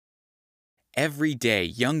Every day,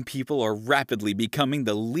 young people are rapidly becoming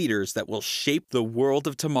the leaders that will shape the world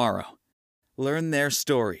of tomorrow. Learn their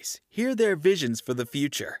stories, hear their visions for the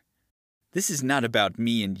future. This is not about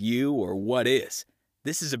me and you or what is.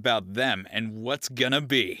 This is about them and what's gonna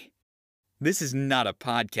be. This is not a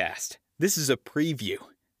podcast. This is a preview.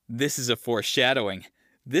 This is a foreshadowing.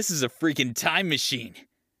 This is a freaking time machine.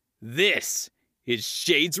 This is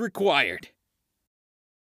Shades Required.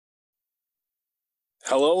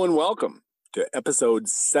 Hello and welcome to episode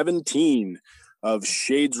 17 of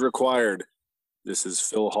Shades Required. This is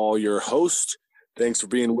Phil Hall, your host. Thanks for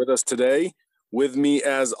being with us today. With me,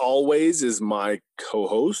 as always, is my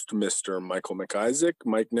co-host, Mr. Michael McIsaac.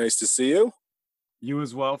 Mike, nice to see you. You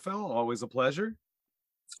as well, Phil. Always a pleasure.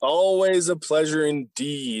 Always a pleasure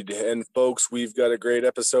indeed. And folks, we've got a great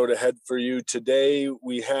episode ahead for you today.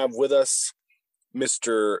 We have with us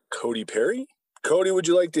Mr. Cody Perry. Cody, would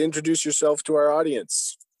you like to introduce yourself to our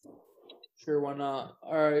audience? Sure, why not?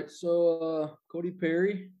 All right, so Cody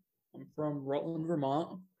Perry. I'm from Rutland,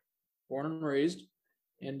 Vermont, born and raised,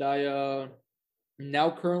 and I now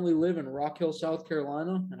currently live in Rock Hill, South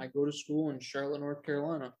Carolina, and I go to school in Charlotte, North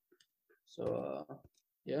Carolina. So,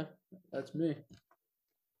 yeah, that's me.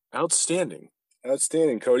 Outstanding,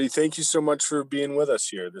 Cody. Thank you so much for being with us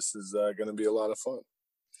here. This is going to be a lot of fun.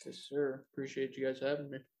 Yes, sir. Appreciate you guys having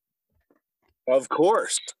me. Of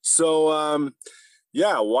course. So,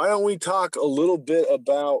 why don't we talk a little bit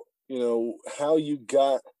about, how you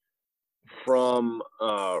got from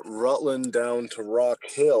Rutland down to Rock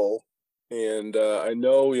Hill. And I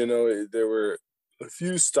know, there were a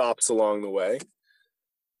few stops along the way.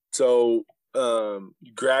 So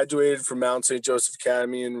you graduated from Mount St. Joseph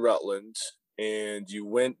Academy in Rutland, and you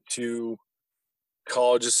went to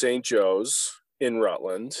College of St. Joe's in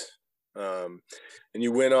Rutland. And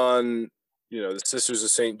you went on, the Sisters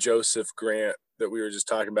of St. Joseph grant that we were just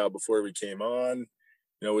talking about before we came on,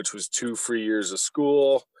 which was 2 free years of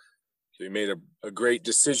school. So you made a great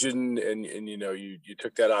decision, and you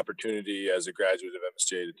took that opportunity as a graduate of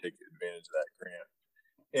MSJ to take advantage of that grant.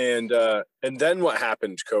 And then what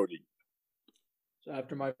happened, Cody? So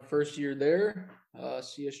after my first year there,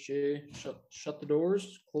 CSJ shut the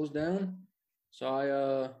doors, closed down. So I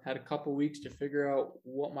had a couple weeks to figure out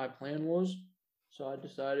what my plan was. So I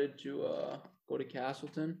decided to go to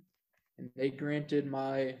Castleton, and they granted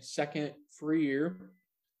my second free year.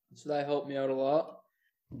 So that helped me out a lot.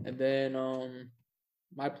 And then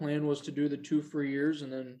my plan was to do the 2 free years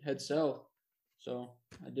and then head south. So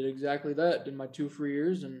I did exactly that, did my 2 free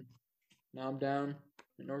years, and now I'm down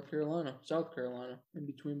in South Carolina, in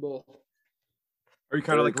between both. Are you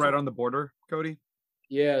kind of like right on the border, Cody?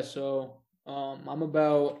 Yeah, so I'm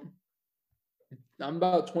about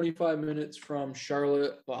 25 minutes from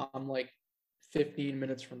Charlotte, but I'm like 15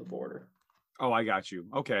 minutes from the border. Oh, I got you.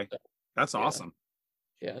 Okay. That's awesome.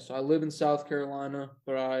 Yeah, so I live in South Carolina,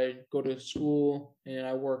 but I go to school and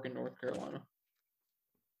I work in North Carolina.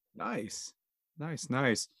 Nice.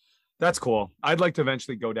 That's cool. I'd like to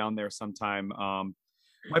eventually go down there sometime.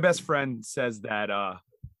 My best friend says that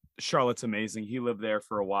Charlotte's amazing. He lived there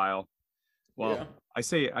for a while. Well, yeah. I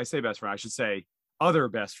say best friend. I should say other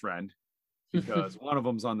best friend, because one of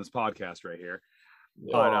them's on this podcast right here.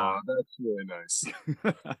 But that's really nice.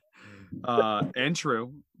 And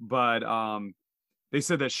true. But they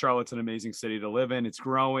said that Charlotte's an amazing city to live in. It's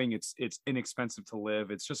growing. It's inexpensive to live.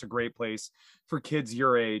 It's just a great place for kids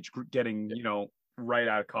your age getting, right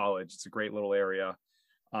out of college. It's a great little area.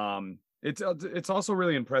 It's also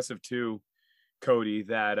really impressive too, Cody,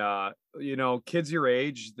 that, kids your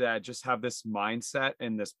age that just have this mindset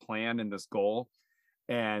and this plan and this goal,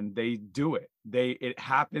 and they do it. It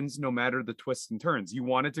happens no matter the twists and turns. You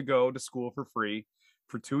wanted to go to school for free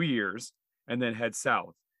for 2 years and then head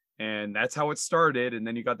south. And that's how it started. And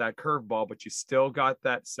then you got that curveball, but you still got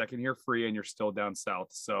that second year free and you're still down south.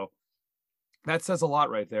 So that says a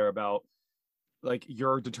lot right there about like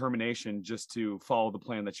your determination just to follow the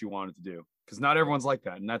plan that you wanted to do. Because not everyone's like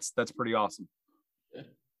that. And that's pretty awesome.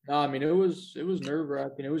 No, I mean, it was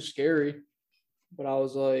nerve-wracking. It was scary. But I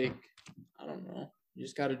was like, I don't know. You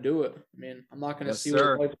just got to do it. I mean, I'm not going to see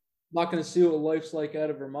what life's like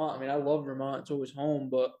out of Vermont. I mean, I love Vermont. It's always home,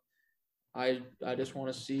 but I just want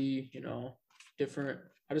to see, different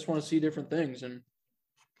things. And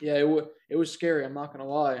yeah, it was scary. I'm not going to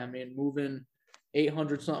lie. I mean, moving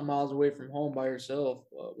 800 something miles away from home by yourself.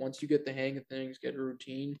 Once you get the hang of things, get a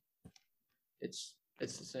routine, it's the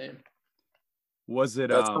same. Was it,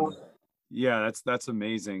 yeah, that's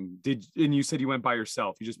amazing. And you said you went by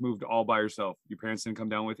yourself. You just moved all by yourself. Your parents didn't come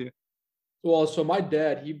down with you? Well, so my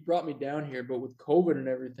dad, he brought me down here, but with COVID and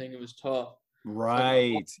everything, it was tough.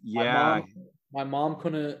 Right. So my mom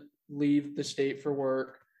couldn't leave the state for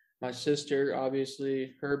work. My sister,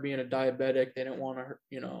 obviously, her being a diabetic, they didn't want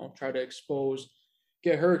to, try to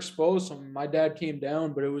get her exposed. So my dad came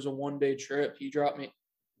down, but it was a 1-day trip.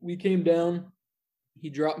 We came down, he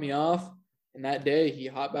dropped me off, and that day he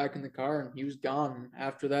hopped back in the car and he was gone.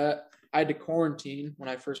 After that, I had to quarantine when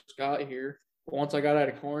I first got here. But once I got out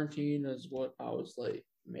of quarantine is what I was like,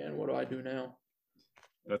 man, what do I do now?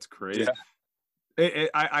 That's crazy. Yeah.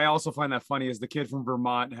 I also find that funny as the kid from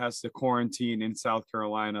Vermont has to quarantine in South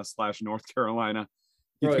Carolina / North Carolina.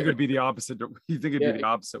 You think it'd be the opposite. You think it'd be the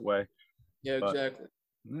opposite way. Yeah, but, exactly.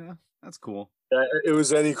 Yeah, that's cool. Yeah, it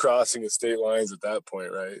was any crossing of state lines at that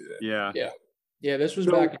point, right? Yeah. Yeah, this was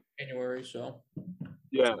back in January, so.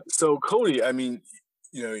 Yeah. So Cody, I mean,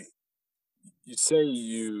 you say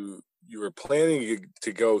you were planning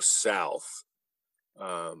to go south.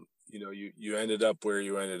 You ended up where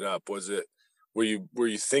you ended up. Were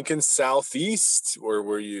you thinking southeast, or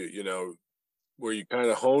were you kind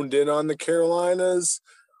of honed in on the Carolinas,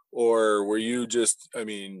 or were you just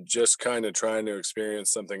kind of trying to experience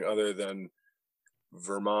something other than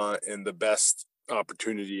Vermont, and the best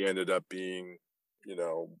opportunity ended up being,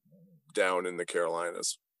 down in the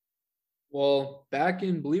Carolinas? Well,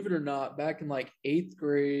 believe it or not, back in like 8th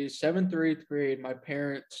grade, 7th or 8th grade, my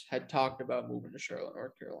parents had talked about moving to Charlotte,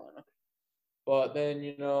 North Carolina. But then,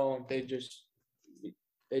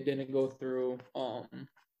 they didn't go through.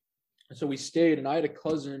 So we stayed, and I had a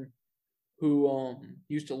cousin who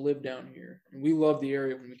used to live down here, and we loved the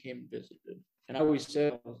area when we came and visited. And I always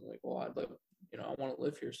said, I was like, well, I'd love, I want to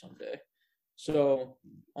live here someday. So,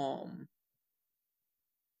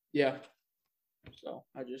 yeah. So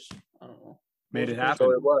I don't know. Made it happen.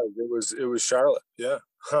 So it was Charlotte. Yeah.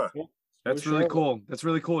 Huh. Yeah, that's really cool. That's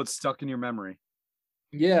really cool. It's stuck in your memory.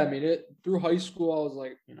 Yeah, I mean, through high school, I was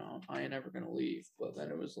like, I ain't ever gonna leave. But then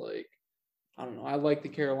it was like, I don't know. I like the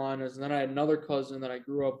Carolinas, and then I had another cousin that I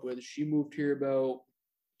grew up with. She moved here about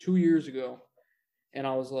 2 years ago, and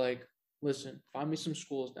I was like, listen, find me some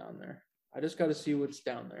schools down there. I just got to see what's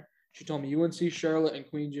down there. She told me UNC Charlotte and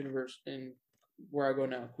Queens University, and where I go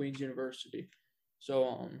now, Queens University. So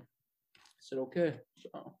I said okay.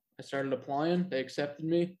 So I started applying. They accepted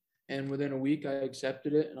me. And within a week, I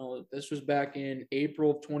accepted it. And this was back in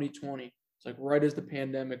April of 2020. It's like right as the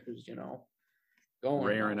pandemic was, going.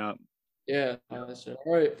 Rearing up. Yeah. I said,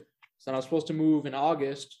 all right. So I was supposed to move in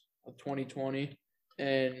August of 2020.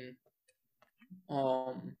 And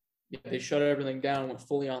they shut everything down, went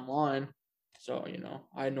fully online. So,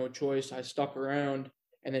 I had no choice. I stuck around.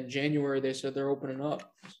 And then January, they said they're opening up.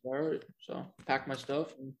 I said, all right. So packed my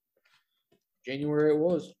stuff. And January it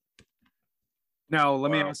was. Now,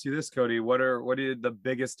 let me ask you this, Cody. What are the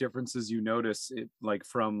biggest differences you notice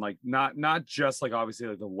from not just like obviously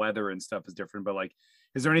like the weather and stuff is different, but like,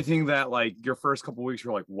 is there anything that like your first couple of weeks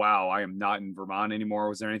you're like, wow, I am not in Vermont anymore?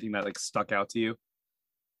 Was there anything that like stuck out to you?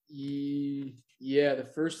 Yeah, the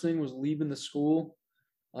first thing was leaving the school.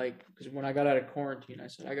 Like, because when I got out of quarantine, I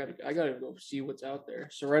said, I gotta go see what's out there.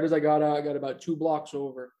 So right as I got out, I got about 2 blocks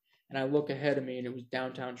over, and I look ahead of me, and it was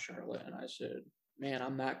downtown Charlotte, and I said, man,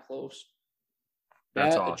 I'm that close.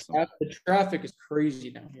 That's awesome. The traffic is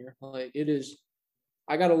crazy down here. Like it is,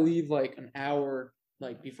 I got to leave like an hour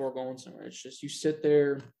like before going somewhere. It's just you sit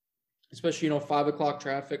there, especially 5 o'clock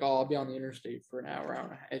traffic. I'll be on the interstate for an hour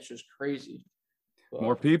and a half. It's just crazy. But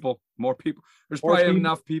more people. There's probably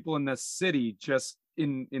enough people in this city just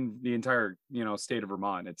in the entire state of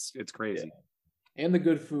Vermont. It's crazy. Yeah. And the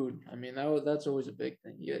good food. I mean that's always a big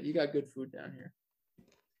thing. Yeah, you got good food down here.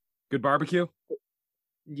 Good barbecue.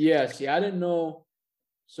 Yeah. See, I didn't know.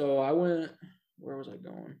 So I went, where was I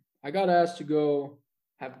going? I got asked to go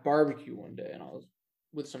have barbecue one day, and I was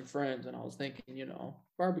with some friends, and I was thinking,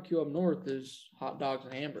 barbecue up north is hot dogs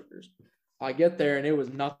and hamburgers. I get there, and it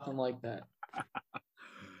was nothing like that.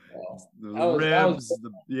 The ribs,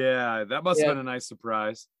 that must have been a nice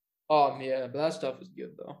surprise. Oh, yeah, but that stuff is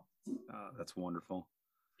good, though. That's wonderful.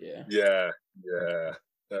 Yeah. Yeah,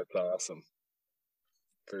 that's awesome.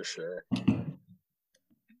 For sure.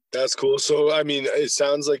 That's cool. So, I mean, it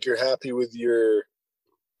sounds like you're happy with your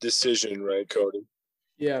decision, right, Cody?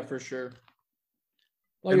 Yeah, for sure.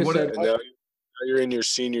 Like I said, now you're in your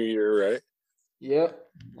senior year, right? Yep,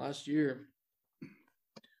 last year.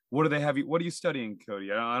 What do they have you? What are you studying,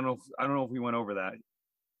 Cody? I don't know if we went over that.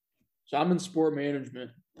 So I'm in sport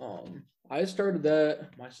management. I started that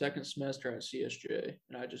my second semester at CSJ,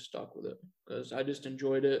 and I just stuck with it because I just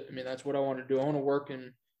enjoyed it. I mean, that's what I want to do. I want to work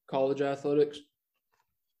in college athletics.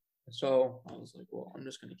 So I was like, well, I'm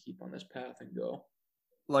just going to keep on this path and go.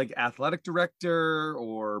 Like athletic director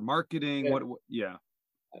or marketing? Yeah.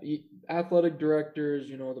 Athletic director is,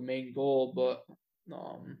 the main goal, but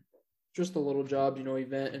just the little jobs,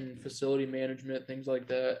 event and facility management, things like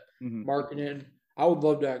that. Mhm. Marketing. I would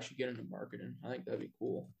love to actually get into marketing. I think that'd be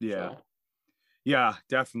cool. Yeah. So, Yeah,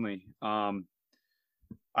 definitely.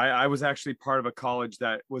 I was actually part of a college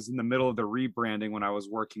that was in the middle of the rebranding when I was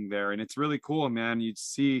working there. And it's really cool, man. You'd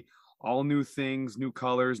see all new things, new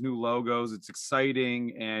colors, new logos. It's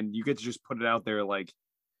exciting. And you get to just put it out there like,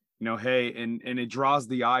 hey, and it draws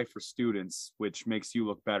the eye for students, which makes you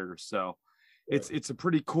look better. So it's a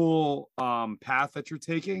pretty cool path that you're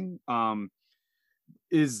taking.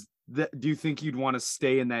 Do you think you'd want to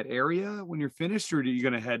stay in that area when you're finished, or are you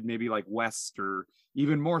going to head maybe like west or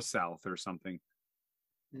even more south or something?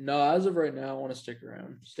 no, as of right now, I want to stick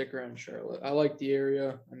around Charlotte. I like the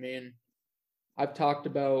area. I mean, I've talked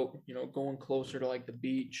about, going closer to like the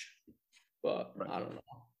beach, but Right. I don't know.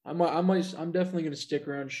 I'm definitely going to stick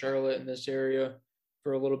around Charlotte in this area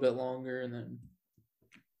for a little bit longer, and then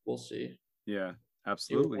we'll see. Yeah,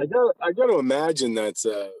 absolutely. I got to imagine that's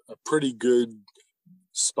a pretty good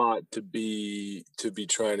spot to be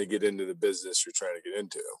trying to get into the business you're trying to get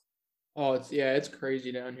into. Oh, it's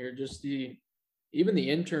crazy down here. Just even the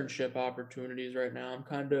internship opportunities right now. I'm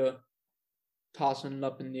kind of tossing it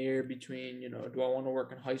up in the air between, do I want to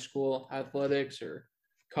work in high school athletics or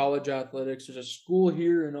college athletics? There's a school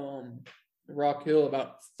here in Rock Hill,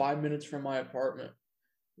 about 5 minutes from my apartment.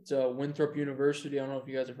 It's a Winthrop University. I don't know if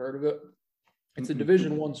you guys have heard of it. It's a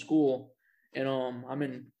Division I school, and I'm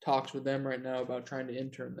in talks with them right now about trying to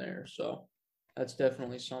intern there. So that's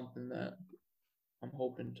definitely something that I'm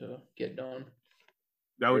hoping to get done.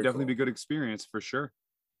 That would Very definitely cool. be a good experience for sure.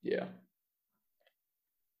 Yeah.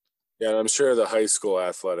 Yeah, and I'm sure the high school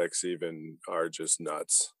athletics even are just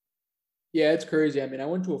nuts. Yeah, it's crazy. I mean, I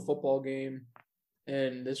went to a football game,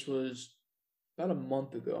 and this was about a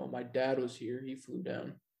month ago. My dad was here. He flew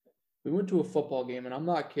down. We went to a football game, and I'm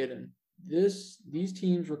not kidding. These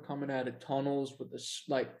teams were coming out of tunnels with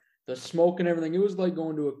the smoke and everything. It was like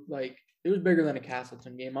going to it was bigger than a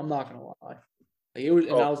Castleton game. I'm not gonna lie. Like it was,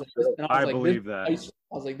 and I was like, I believe that.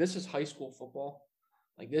 I was like, this is high school football.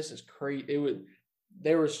 Like this is crazy.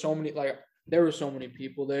 There were so many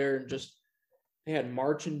people there, and just they had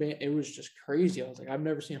marching band. It was just crazy. I was like, I've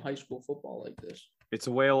never seen high school football like this. It's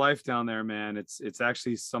a way of life down there, man. It's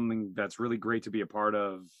actually something that's really great to be a part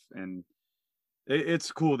of, and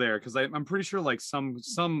it's cool there because I'm pretty sure like some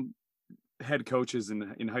head coaches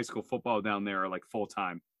in high school football down there are like full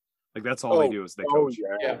time. Like that's all they do is they coach.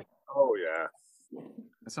 Yeah. Oh yeah.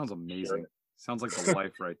 That sounds amazing. Sure. Sounds like the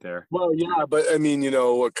life right there. Well, yeah, but I mean,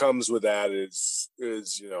 what comes with that is you're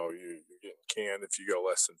getting canned if you go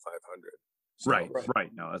less than 500. So,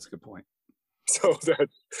 Right. No, that's a good point. So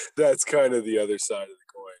that's kind of the other side of the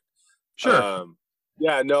coin. Sure.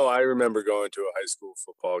 Yeah, no, I remember going to a high school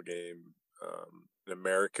football game in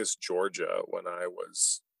Americus, Georgia, when I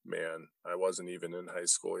wasn't even in high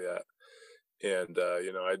school yet. And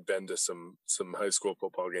I'd been to some high school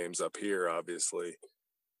football games up here, obviously.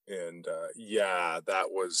 And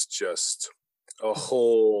that was just a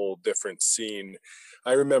whole different scene.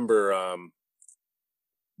 I remember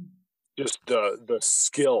just the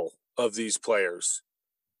skill of these players.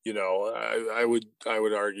 I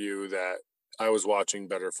would argue that I was watching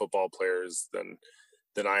better football players than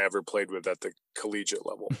I ever played with at the collegiate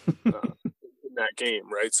level in that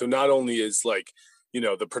game, right? So not only is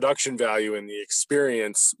the production value and the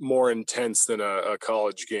experience more intense than a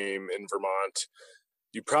college game in Vermont,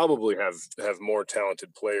 you probably have more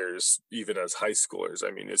talented players even as high schoolers.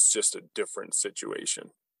 I mean, it's just a different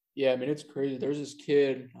situation. Yeah, I mean it's crazy. There's this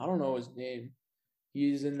kid, I don't know his name.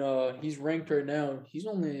 He's ranked right now. He's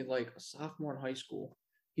only like a sophomore in high school.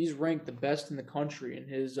 He's ranked the best in the country in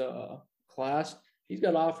his class. He's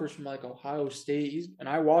got offers from like Ohio State. And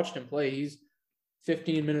I watched him play. He's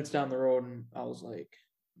 15 minutes down the road, and I was like,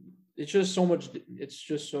 it's just so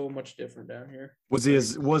much different down here. Was he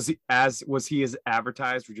as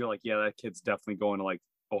advertised? Were you like, yeah, that kid's definitely going to like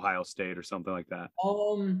Ohio State or something like that?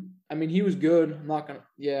 I mean, he was good.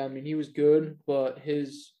 I mean, he was good, but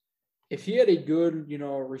if he had a good,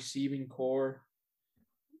 receiving core,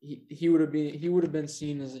 he would have been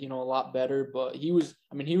seen as, a lot better, but he was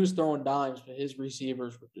throwing dimes, but his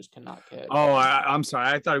receivers just cannot catch. Oh, I'm sorry.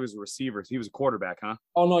 I thought he was a receiver. He was a quarterback, huh?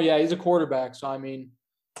 Oh no, yeah, he's a quarterback. So I mean,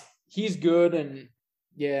 he's good, and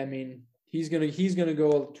yeah, I mean, he's gonna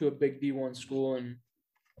go to a big D1 school, and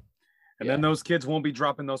then those kids won't be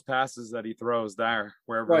dropping those passes that he throws there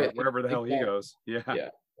wherever the hell he goes. Yeah. Yeah.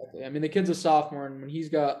 Exactly. I mean, the kid's a sophomore, and when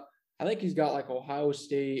I think he's got like Ohio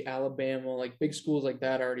State, Alabama, like big schools like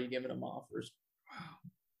that already giving him offers.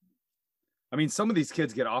 Wow. I mean, some of these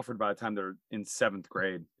kids get offered by the time they're in 7th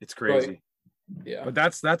grade. It's crazy. Yeah. But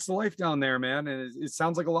that's the life down there, man. And it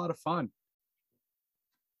sounds like a lot of fun.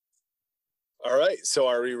 All right. So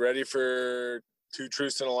are we ready for 2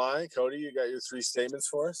 truths and a lie? Cody, you got your 3 statements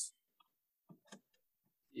for us?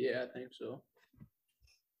 Yeah, I think so.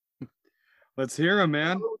 Let's hear them,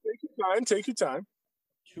 man. Oh, take your time. Take your time.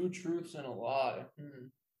 2 truths and a lie.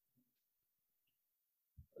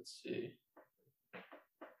 Let's see.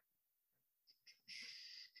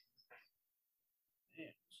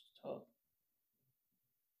 Man, this is tough.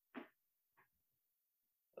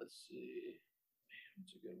 Let's see. Man,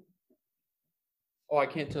 what's a good one? Oh, I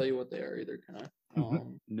can't tell you what they are either, can I?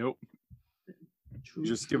 Nope. True,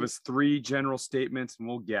 Just give us 3 general statements and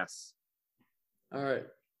we'll guess. All right.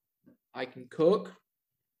 I can cook.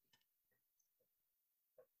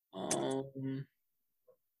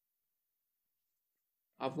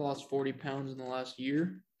 I've lost 40 pounds in the last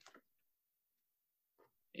year.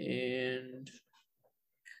 And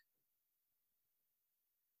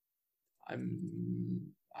I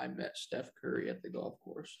met Steph Curry at the golf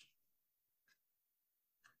course.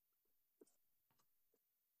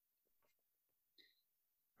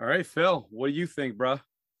 All right, Phil, what do you think, bro?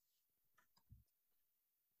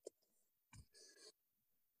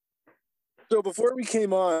 So before we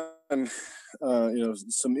came on,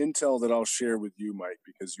 some intel that I'll share with you, Mike,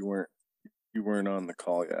 because you weren't on the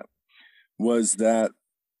call yet, was that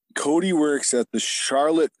Cody works at the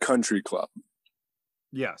Charlotte Country Club.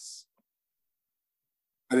 Yes.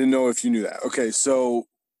 I didn't know if you knew that. Okay, so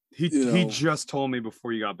he just told me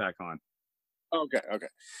before you got back on. Okay.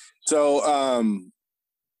 So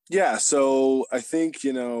yeah, so I think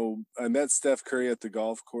I met Steph Curry at the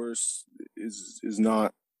golf course is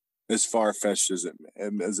not as far-fetched as it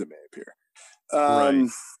may appear. Right.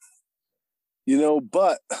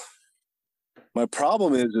 But my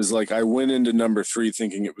problem is like I went into number 3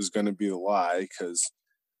 thinking it was going to be a lie because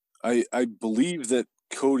I believe that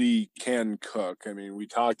Cody can cook. I mean, we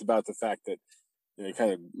talked about the fact that he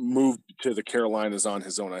kind of moved to the Carolinas on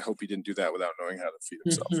his own. I hope he didn't do that without knowing how to feed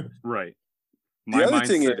himself. Right. My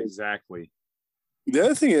mindset exactly. The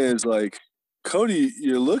other thing is, like, Cody,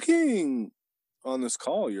 you're looking on this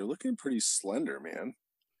call, you're looking pretty slender, man.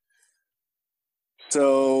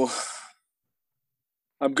 So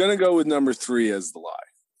I'm going to go with number 3 as the lie.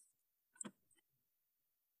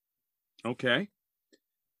 Okay.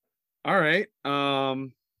 All right.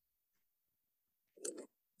 I'm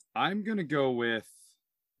going to go with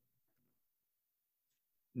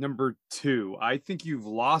number 2. I think you've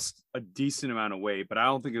lost a decent amount of weight, but I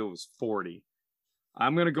don't think it was 40.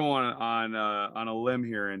 I'm going to go on a limb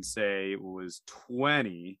here and say it was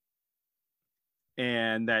 20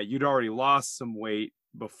 and that you'd already lost some weight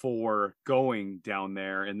before going down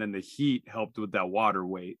there. And then the heat helped with that water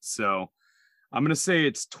weight. So I'm going to say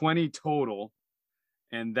it's 20 total.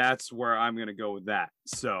 And that's where I'm going to go with that.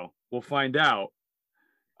 So we'll find out.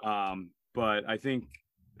 But I think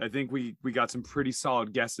we got some pretty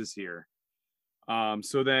solid guesses here.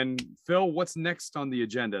 So then, Phil, what's next on the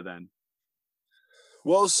agenda then?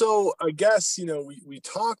 Well, so I guess, we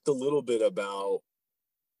talked a little bit about,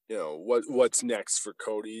 what's next for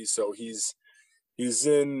Cody. So he's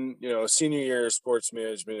in, senior year of sports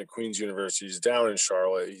management at Queen's University. He's down in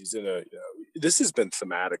Charlotte. He's in this has been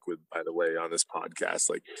thematic with, by the way, on this podcast,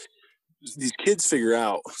 like these kids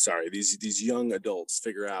these young adults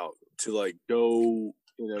figure out to like go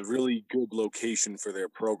in a really good location for their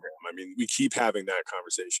program. I mean, we keep having that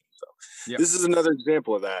conversation. So This is another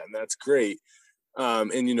example of that. And that's great.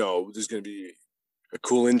 And, there's going to be a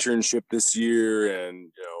cool internship this year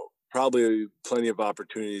and, probably plenty of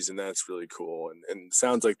opportunities. And that's really cool. And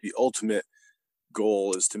sounds like the ultimate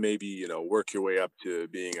goal is to maybe, work your way up to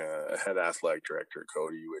being a head athletic director,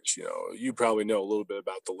 Cody, which, you probably know a little bit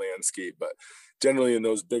about the landscape, but generally in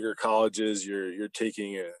those bigger colleges, you're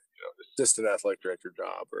taking a, assistant athletic director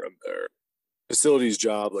job or facilities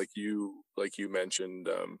job, like you mentioned.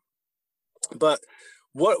 But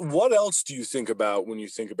what else do you think about when you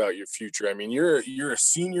think about your future? I mean, you're a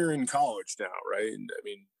senior in college now, right? And I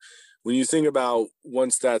mean, when you think about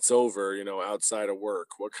once that's over, outside of work,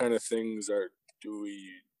 what kind of things do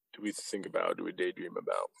we think about? Do we daydream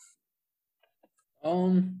about?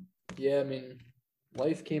 Yeah, I mean,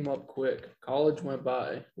 life came up quick. College went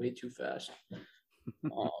by way too fast.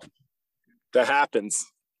 That happens.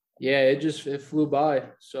 Yeah, it flew by.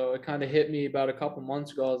 So it kind of hit me about a couple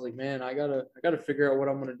months ago. I was like, man, I gotta figure out what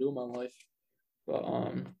I'm gonna do in my life. But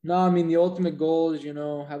no, I mean the ultimate goal is,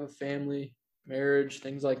 have a family, marriage,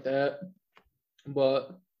 things like that.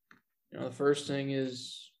 But the first thing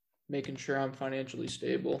is making sure I'm financially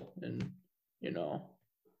stable and,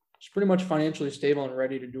 just pretty much financially stable and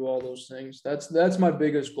ready to do all those things. That's my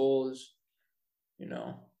biggest goal is you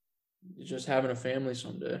know, just having a family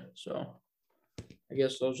someday. So I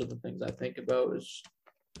guess those are the things I think about, is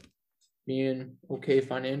being okay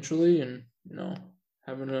financially and, you know,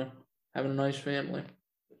 having a nice family.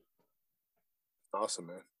 Awesome,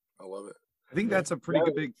 man. I love it. I think that's a pretty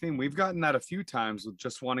good big thing. We've gotten that a few times with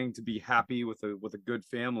just wanting to be happy with a good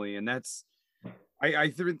family, and that's I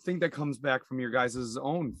think that comes back from your guys'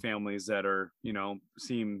 own families that are, you know,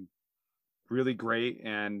 seem really great,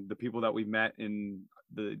 and the people that we met in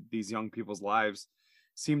these young people's lives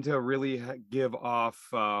seem to really give off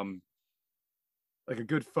like a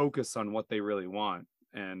good focus on what they really want.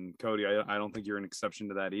 And Cody, I don't think you're an exception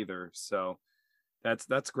to that either. So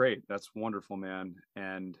that's great. That's wonderful, man.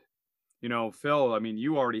 And you know, Phil, I mean,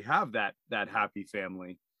 you already have that happy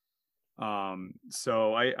family.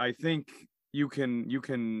 So I think you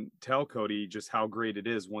can tell Cody just how great it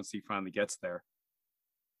is once he finally gets there.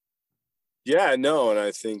 Yeah, no, and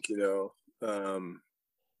I think, you know,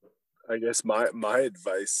 I guess my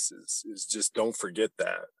advice is just don't forget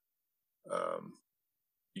that,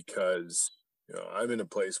 because, you know, I'm in a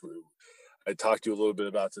place where I talked to you a little bit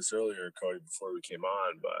about this earlier, Cody, before we came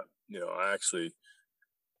on, but, you know, I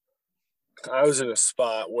was in a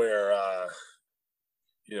spot where,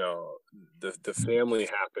 you know, the family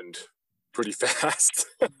happened pretty fast.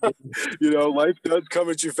 You know, life does come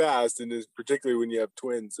at you fast, and particularly when you have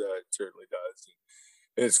twins, it certainly does.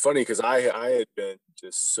 And it's funny because I had been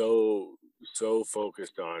just so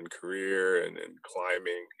focused on career and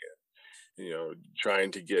climbing, and, you know,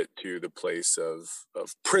 trying to get to the place of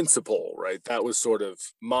principal, right? That was sort of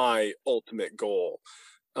my ultimate goal.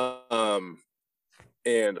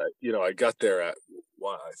 And you know, I got there at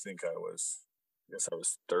what I guess I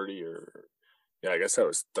was 30, or yeah, I guess I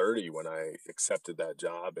was 30 when I accepted that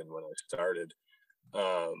job and when I started.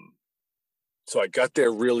 So I got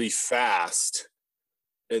there really fast,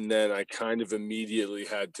 and then I kind of immediately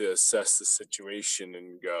had to assess the situation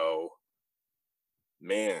and go,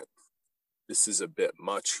 man, this is a bit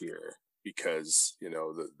much here, because, you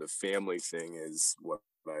know, the family thing is what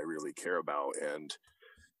I really care about. And,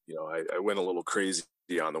 you know, I went a little crazy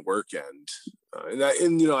on the work end,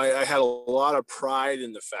 and you know, I had a lot of pride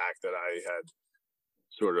in the fact that I had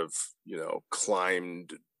sort of, you know,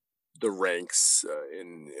 climbed the ranks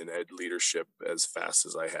in ed leadership as fast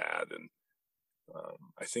as I had, and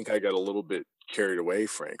I think I got a little bit carried away,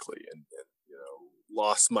 frankly, and you know,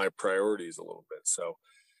 lost my priorities a little bit. So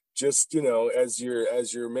just, you know, as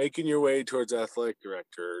you're making your way towards athletic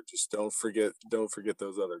director, just don't forget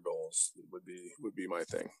those other goals. Would be my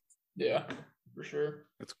thing. Yeah, for sure.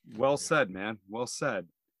 That's well said, man. Well said.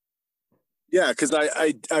 Yeah, because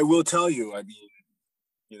I will tell you, I mean,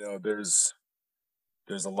 you know, there's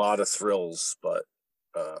a lot of thrills, but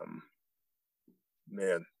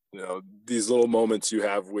man, you know, these little moments you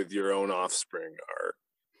have with your own offspring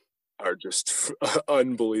are just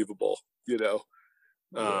unbelievable, you know.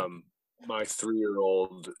 My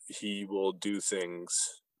 3-year-old, he will do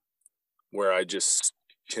things where I just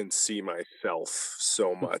can see myself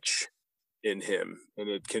so much in him, and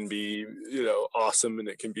it can be, you know, awesome, and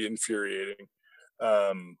it can be infuriating,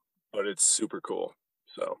 but it's super cool.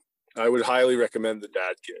 So I would highly recommend the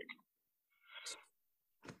dad gig.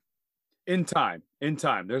 In time.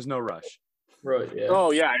 There's no rush. Right. Yeah.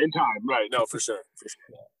 Oh yeah, in time. Right. No, for sure.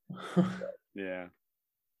 Yeah.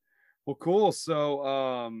 Well, cool.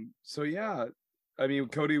 So yeah, I mean,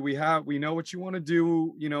 Cody, we know what you want to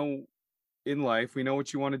do, you know, in life. We know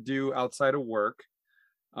what you want to do outside of work.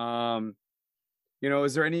 You know,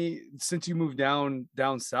 is there since you moved down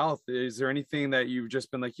south, is there anything that you've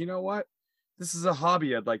just been like, you know what, this is a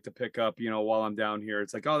hobby I'd like to pick up, you know, while I'm down here?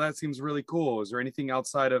 It's like, oh, that seems really cool. Is there anything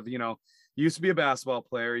outside of, you know, you used to be a basketball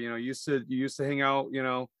player, you know, you used to hang out, you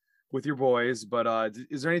know, with your boys, but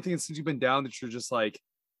is there anything since you've been down that you're just like,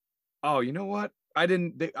 oh, you know what, I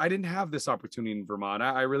didn't have this opportunity in Vermont,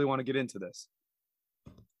 I really want to get into this?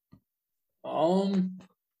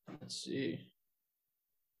 Let's see.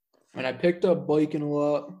 I mean, I picked up biking a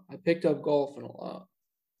lot. I picked up golfing a lot.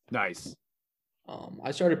 Nice.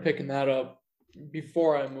 I started picking that up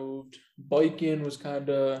before I moved. Biking was kind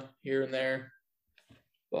of here and there,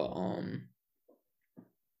 but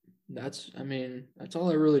that's all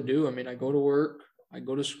I really do. I mean, I go to work, I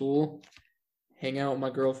go to school, hang out with my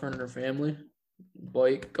girlfriend and her family,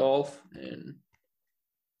 bike, golf, and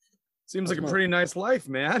seems like a pretty nice life,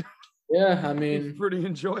 man. Yeah, I mean, it's pretty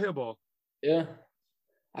enjoyable. Yeah.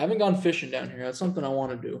 I haven't gone fishing down here. That's something I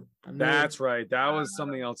want to do. That's right. That was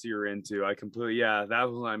something else you were into. That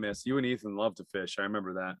was what I missed. You and Ethan love to fish. I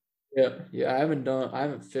remember that. Yeah. I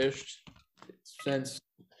haven't fished since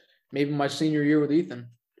maybe my senior year with Ethan.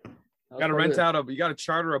 Got to rent out you got to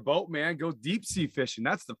charter a boat, man. Go deep sea fishing.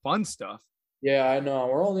 That's the fun stuff. Yeah, I know.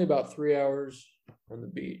 We're only about 3 hours from the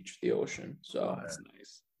beach, the ocean. So that's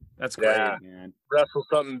nice. That's great, man. Wrestle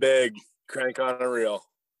something big, crank on a reel.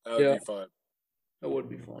 That would be fun. That would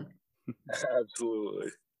be fun.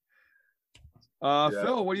 Absolutely.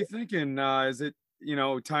 Phil, what are you thinking? Is it,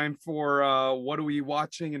 time for what are we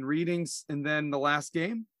watching and reading, and then the last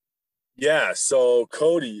game? Yeah. So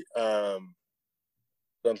Cody,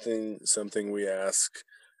 something we ask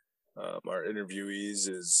our interviewees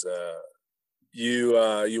is,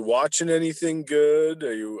 you watching anything good?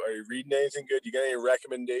 Are you reading anything good? You got any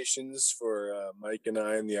recommendations for Mike and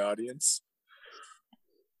I in the audience?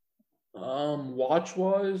 Watch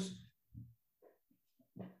wise,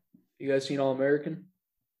 you guys seen All American?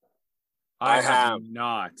 I have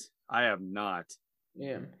not.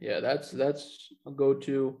 Yeah, that's a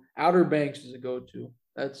go-to. Outer Banks is a go-to.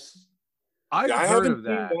 I heard of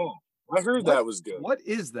that. I heard that was good. What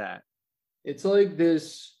is that? It's like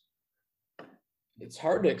this. It's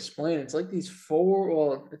hard to explain. It's like these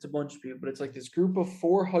it's a bunch of people, but it's like this group of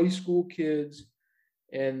 4 high school kids,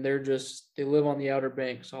 and they live on the Outer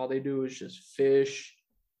Banks. All they do is just fish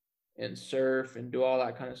and surf and do all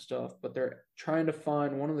that kind of stuff. But they're trying to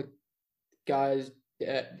find one of the guys.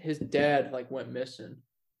 His dad like went missing,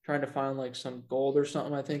 trying to find like some gold or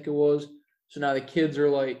something, I think it was. So now the kids are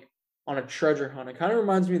like on a treasure hunt. It kind of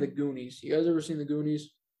reminds me of the Goonies. You guys ever seen the Goonies?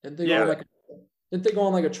 Didn't they go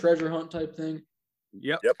on like a treasure hunt type thing?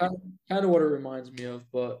 Yep. Kind of what it reminds me of,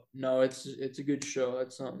 but no, it's a good show.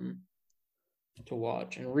 That's something to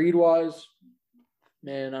watch. And read wise,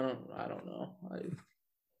 man, I don't know.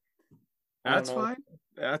 That's fine.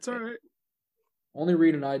 That's all right. Only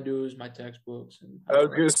reading I do is my textbooks. And I was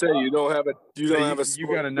gonna say you don't have a you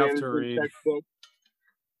got enough to read. Textbook.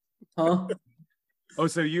 Huh? Oh,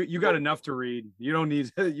 so you got enough to read. You don't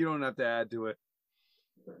have to add to it.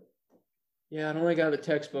 Yeah, I don't got a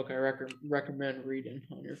textbook. I recommend reading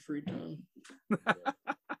on your free time.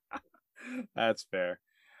 That's fair.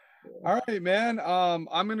 All right, man. I'm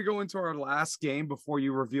gonna go into our last game before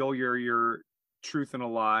you reveal your truth and a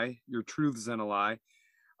lie, your truths and a lie.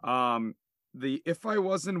 The If I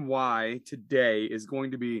Wasn't Why today is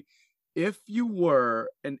going to be, if you were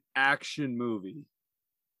an action movie,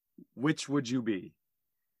 which would you be?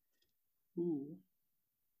 Ooh.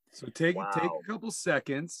 So take a couple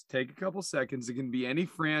seconds. Take a couple seconds. It can be any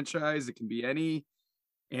franchise. It can be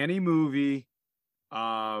any movie.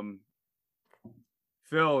 Phil,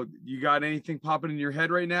 you got anything popping in your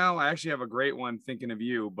head right now? I actually have a great one thinking of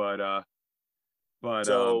you, but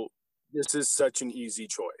so this is such an easy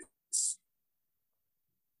choice.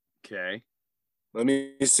 Okay. Let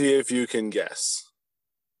me see if you can guess.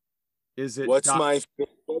 Is it what's my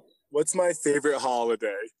favorite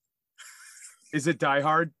holiday? Is it Die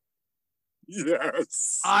Hard?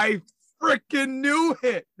 Yes. I freaking knew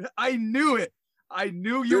it. I knew it. I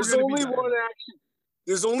knew you were going to be one action.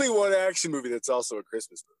 There's only one action movie that's also a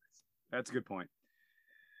Christmas movie. That's a good point.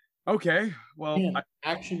 Okay. Well,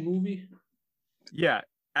 action movie? Yeah.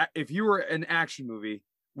 If you were an action movie,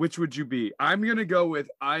 which would you be? I'm going to go with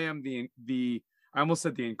I almost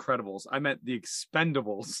said the Incredibles. I meant the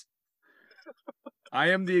Expendables.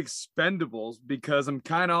 I am the Expendables because I'm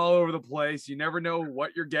kind of all over the place. You never know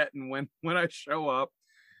what you're getting when I show up.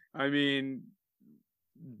 I mean,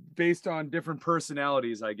 based on different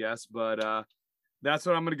personalities, I guess, but that's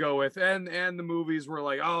what I'm going to go with. And the movies were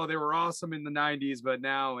like, oh, they were awesome in the 90s, but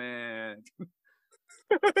now,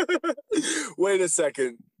 Wait a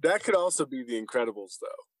second. That could also be the Incredibles,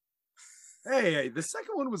 though. Hey, the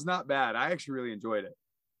second one was not bad. I actually really enjoyed it.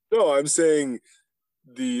 No, I'm saying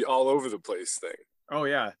the all over the place thing. Oh,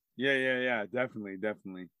 yeah. Yeah. Definitely.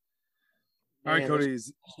 All right, Cody.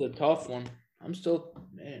 It's a tough one. I'm still,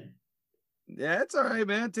 man. Yeah, it's all right,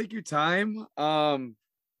 man. Take your time.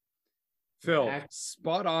 Phil,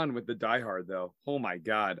 spot on with the Die Hard, though. Oh, my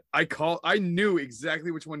God. I knew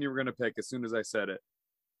exactly which one you were going to pick as soon as I said it.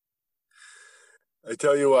 I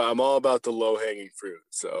tell you what, I'm all about the low-hanging fruit.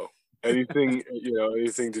 So anything,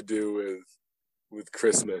 anything to do with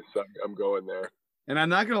Christmas, I'm going there. And I'm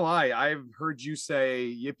not gonna lie, I've heard you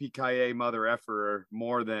say "yippee-ki-yay, mother effer"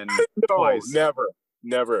 more than twice.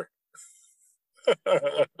 Never.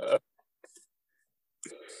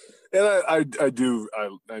 And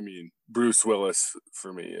I mean, Bruce Willis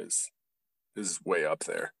for me is way up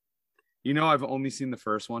there. I've only seen the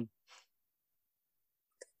first one.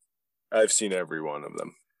 I've seen every one of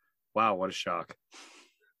them. Wow, what a shock.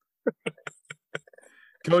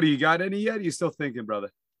 Cody, you got any yet? Are you still thinking,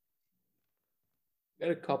 brother? Got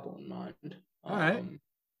a couple in mind. All right.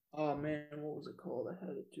 Oh man, what was it called? I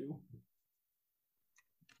had it too.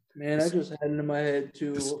 Man, I just had it in my head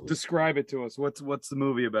too. Describe it to us. What's the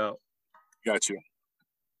movie about? Got you.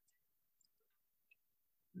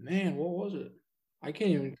 Man, what was it? I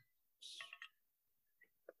can't even.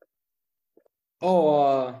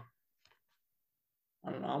 Oh,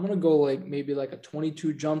 I don't know. I'm gonna go like maybe like a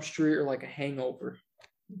 22 Jump Street or like a Hangover.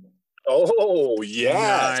 Oh,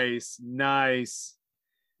 yeah. Nice.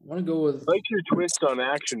 I want to go with. Like your twist on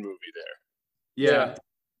action movie there. Yeah.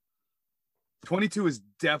 22 is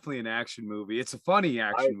definitely an action movie. It's a funny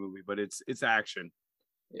action movie, but it's action.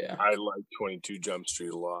 Yeah. I like 22 Jump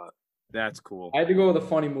Street a lot. That's cool. I had to go with a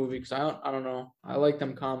funny movie because I don't know. I like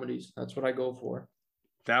them comedies. That's what I go for.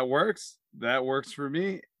 That works. That works for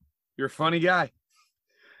me. You're a funny guy.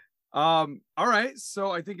 All right.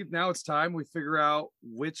 So I think now it's time we figure out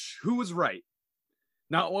who was right.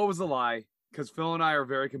 Not what was a lie, because Phil and I are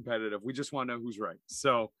very competitive. We just want to know who's right.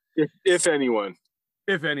 So if anyone.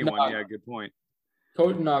 If anyone, No. yeah, good point.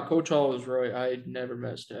 Coach Hall was right. I never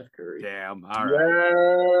met Steph Curry. Damn. All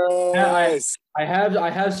right. Yes. I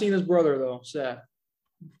have seen his brother though, Seth.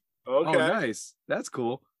 Okay. Oh, nice. That's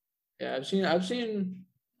cool. Yeah, I've seen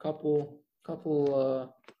a couple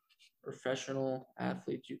professional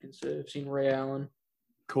athletes, you can say. I've seen Ray Allen,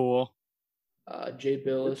 Cool. Jay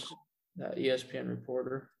Billis, that ESPN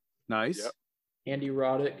reporter, Nice. Yep. Andy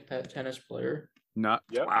Roddick, that tennis player. Yep.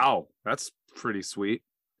 Wow. That's pretty sweet.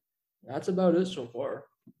 That's about it so far.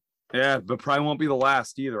 Yeah, but probably won't be the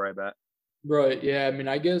last either, I bet. Right. Yeah. I mean,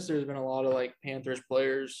 I guess there's been a lot of like Panthers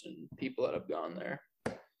players and people that have gone there.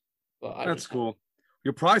 But That's cool.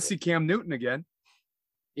 You'll probably see Cam Newton again.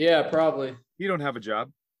 Yeah, probably. You don't have a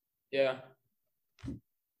job. Yeah.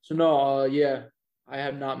 So no, yeah, I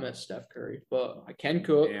have not met Steph Curry, but I can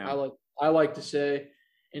cook. Damn. I like to say,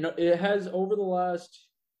 it has over the last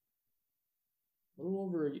a little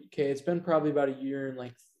over it's been probably about a year and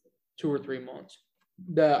like 2 or 3 months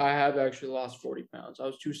that I have actually lost 40 pounds. I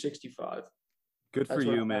was 265. Good for That's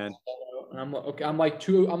what you, I'm man. at. And I'm okay. I'm like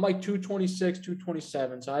 226,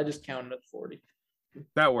 227. So I just counted at 40.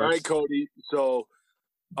 That All works. right, Cody. So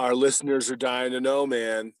our listeners are dying to know,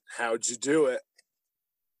 man. How'd you do it?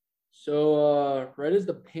 So right as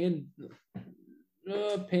the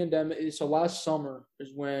pandemic, so last summer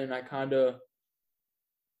is when I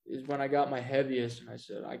got my heaviest, and I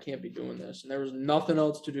said I can't be doing this, and there was nothing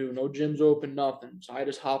else to do, no gyms open, nothing. So I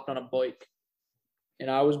just hopped on a bike, and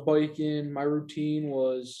I was biking. My routine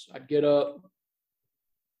was I'd get up,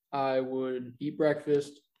 I would eat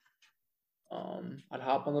breakfast, I'd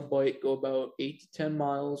hop on the bike, go about 8 to 10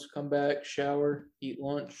 miles, come back, shower, eat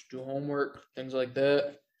lunch, do homework, things like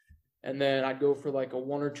that. And then I'd go for like a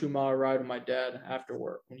 1 or 2 mile ride with my dad after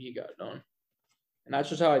work when he got done. And that's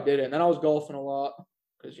just how I did it. And then I was golfing a lot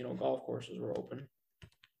because, golf courses were open.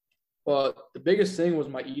 But the biggest thing was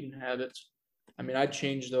my eating habits. I mean, I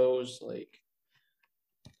changed those. Like,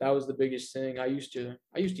 that was the biggest thing. I used to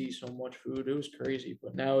eat so much food. It was crazy.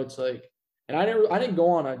 But now it's like, and I didn't go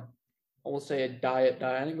on I will say a diet.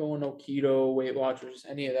 I didn't go on no keto, Weight Watchers,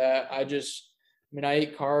 any of that. I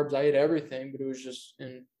ate carbs, I ate everything, but it was just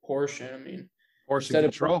in portion. I mean, Portion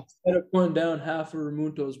control. Instead of putting down half of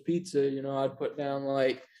Ramunto's pizza, I'd put down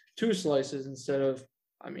like 2 slices instead of,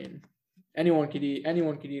 I mean, anyone could eat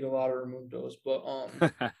a lot of Ramunto's, but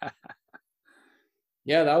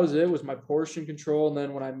yeah, that was it. Was my portion control. And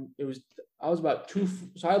then I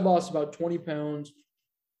had lost about 20 pounds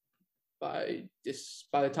by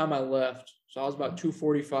the time I left. So I was about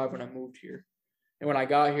 245 when I moved here. And when I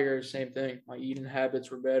got here, same thing. My eating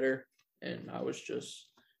habits were better. And that was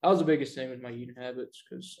the biggest thing with my eating habits.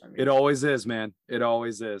 Cause it always is, man. It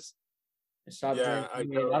always is. I stopped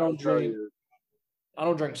drinking. I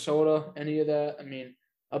don't drink soda, any of that. I mean,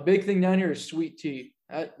 a big thing down here is sweet tea.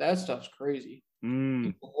 That stuff's crazy.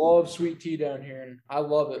 People love sweet tea down here, and I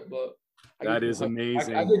love it, but that is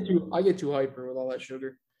amazing. I get too hyper with all that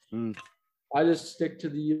sugar. I just stick to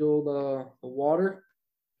the old the water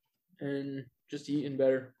and just eating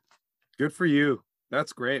better. Good for you.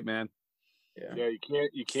 That's great, man. Yeah,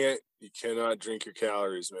 you cannot drink your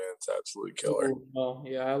calories, man. It's absolutely killer. No,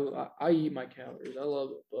 yeah, I eat my calories. I love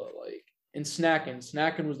it, but like, and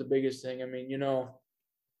snacking was the biggest thing. I mean,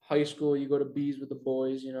 high school, you go to B's with the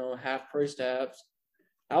boys, half price apps.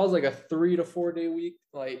 That was like a 3 to 4 day week.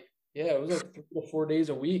 Like, yeah, it was like 3 to 4 days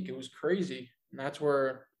a week. It was crazy. And that's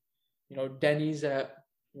where, Denny's at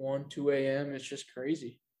 1, 2 a.m. It's just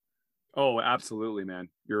crazy. Oh, absolutely, man.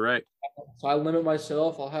 You're right. So I limit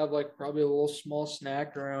myself. I'll have like probably a little small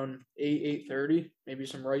snack around 8:30, maybe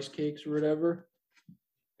some rice cakes or whatever.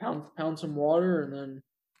 Pound some water, and then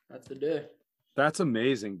that's the day. That's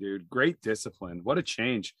amazing, dude. Great discipline. What a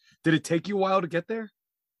change. Did it take you a while to get there?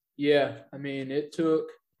 Yeah, I mean, it took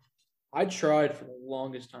I tried for the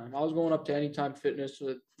longest time. I was going up to Anytime Fitness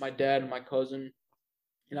with my dad and my cousin,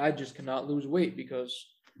 and I just could not lose weight because,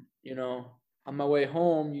 you know, on my way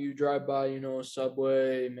home, you drive by, you know,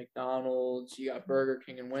 Subway, McDonald's, you got Burger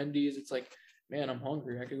King and Wendy's. It's like, man, I'm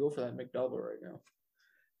hungry. I could go for that McDouble right now.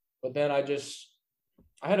 But then I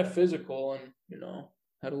had a physical and, you know,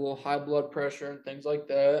 had a little high blood pressure and things like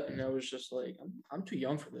that. And I was just like, I'm too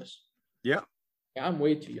young for this. Yeah. Yeah, I'm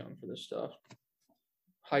way too young for this stuff.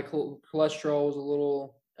 High cholesterol was a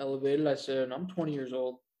little elevated. I said, I'm 20 years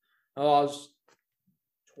old. Oh, I was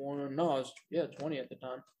 20. No, I was, 20 at the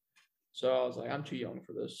time. So I was like, I'm too young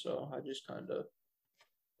for this. So I just kind of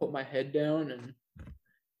put my head down and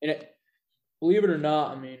it, believe it or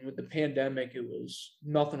not, I mean, with the pandemic,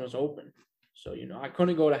 nothing was open. So, you know, I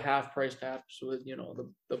couldn't go to half price taps with, you know,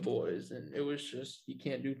 the boys, and it was just, you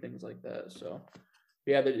can't do things like that. So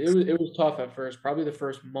yeah, it was tough at first. Probably the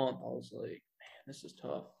first month, I was like, man, this is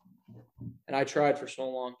tough. And I tried for so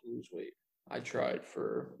long to lose weight. I tried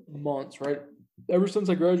for months, right? Ever since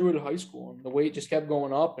I graduated high school, and the weight just kept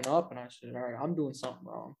going up and up. And I said, all right, I'm doing something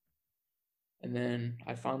wrong. And then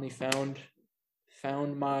I finally found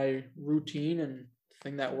my routine and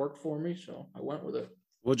thing that worked for me. So I went with it.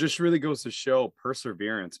 Well, it just really goes to show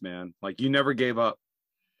perseverance, man. Like you never gave up.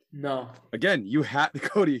 No. Again, you had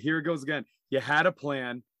Cody, here it goes again. You had a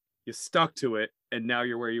plan, you stuck to it, and now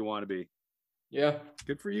you're where you want to be. Yeah.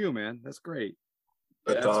 Good for you, man. That's great.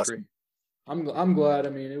 That's awesome. Great. I'm glad. I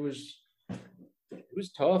mean, it was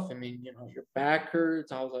tough. I mean, you know, your back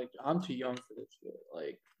hurts. I was like, I'm too young for this shit.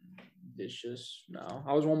 Like, it's just no.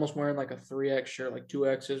 I was almost wearing like a 3X shirt, like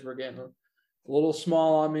 2Xs were getting a little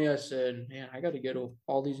small on me. I said, man, I got to get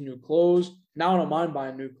all these new clothes. Now I don't mind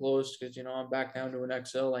buying new clothes because, you know, I'm back down to an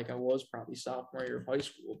XL like I was probably sophomore year of high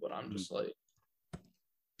school. But I'm just like,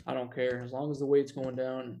 I don't care. As long as the weight's going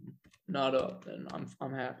down, not up, then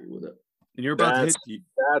I'm happy with it. And you're about That's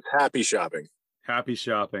happy shopping. Happy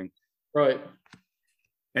shopping. Right.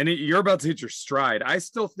 And you're about to hit your stride. I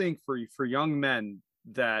still think for young men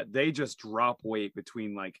that they just drop weight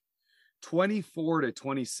between like 24 to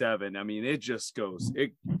 27. I mean, it just goes,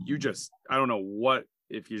 I don't know what,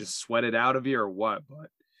 if you just sweat it out of you or what, but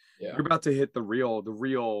yeah, you're about to hit the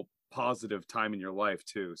real positive time in your life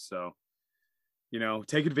too. So, you know,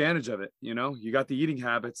 take advantage of it. You know, you got the eating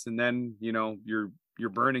habits, and then, you know, you're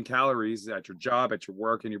burning calories at your job, at your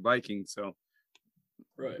work, and your biking. So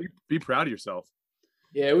right. Be proud of yourself.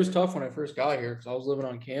 Yeah, it was tough when I first got here because I was living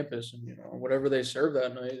on campus, and, you know, whatever they serve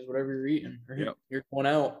that night is whatever you're eating. Yep. You're going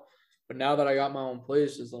out. But now that I got my own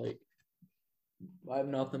place, it's like I have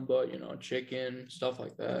nothing but, you know, chicken, stuff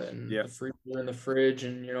like that, and the freezer in the fridge,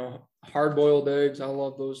 and, you know, hard-boiled eggs. I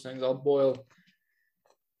love those things. I'll boil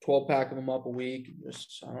 12-pack of them up a week. And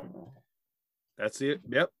just, I don't know. That's it.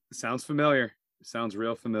 Yep. Sounds familiar. Sounds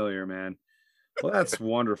real familiar, man. Well, that's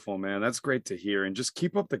wonderful, man. That's great to hear. And just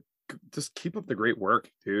keep up the great work,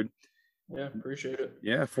 dude. Yeah, appreciate it.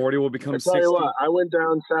 Yeah, 40 will become 60. I tell you what, I went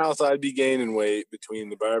down south, I'd be gaining weight between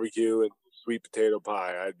the barbecue and sweet potato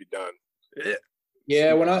pie. I'd be done.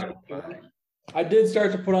 Yeah, when I did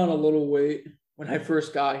start to put on a little weight when I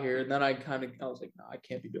first got here, and then I was like, no, I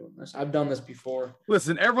can't be doing this. I've done this before.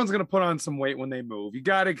 Listen, everyone's gonna put on some weight when they move. You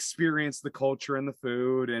got to experience the culture and the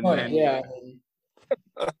food, and yeah.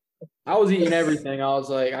 I was eating everything. I was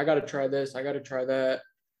like, I got to try this. I got to try that.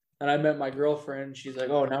 And I met my girlfriend. She's like,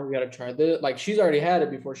 oh, now we got to try this. Like, she's already had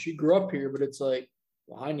it before. She grew up here, but it's like,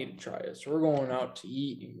 well, I need to try it. So we're going out to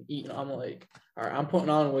eat. And I'm like, all right, I'm putting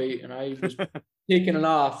on weight. And I was taking it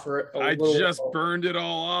off for I just burned it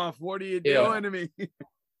all off. What are you doing to me?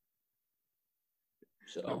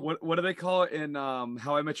 So what do they call it in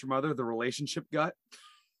How I Met Your Mother? The relationship gut?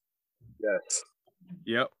 Yes.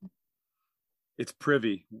 Yep. It's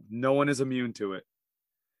privy. No one is immune to it.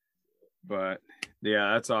 But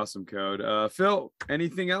yeah, that's awesome, Code. Phil,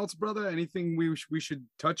 anything else, brother? Anything we should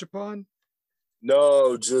touch upon?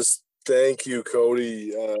 No, just thank you,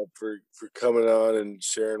 Cody, for coming on and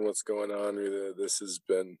sharing what's going on. This has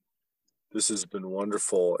been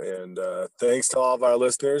wonderful, and thanks to all of our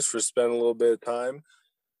listeners for spending a little bit of time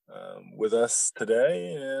with us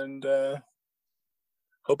today. And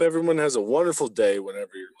hope everyone has a wonderful day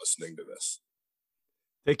whenever you're listening to this.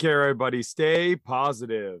 Take care, everybody. Stay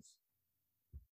positive.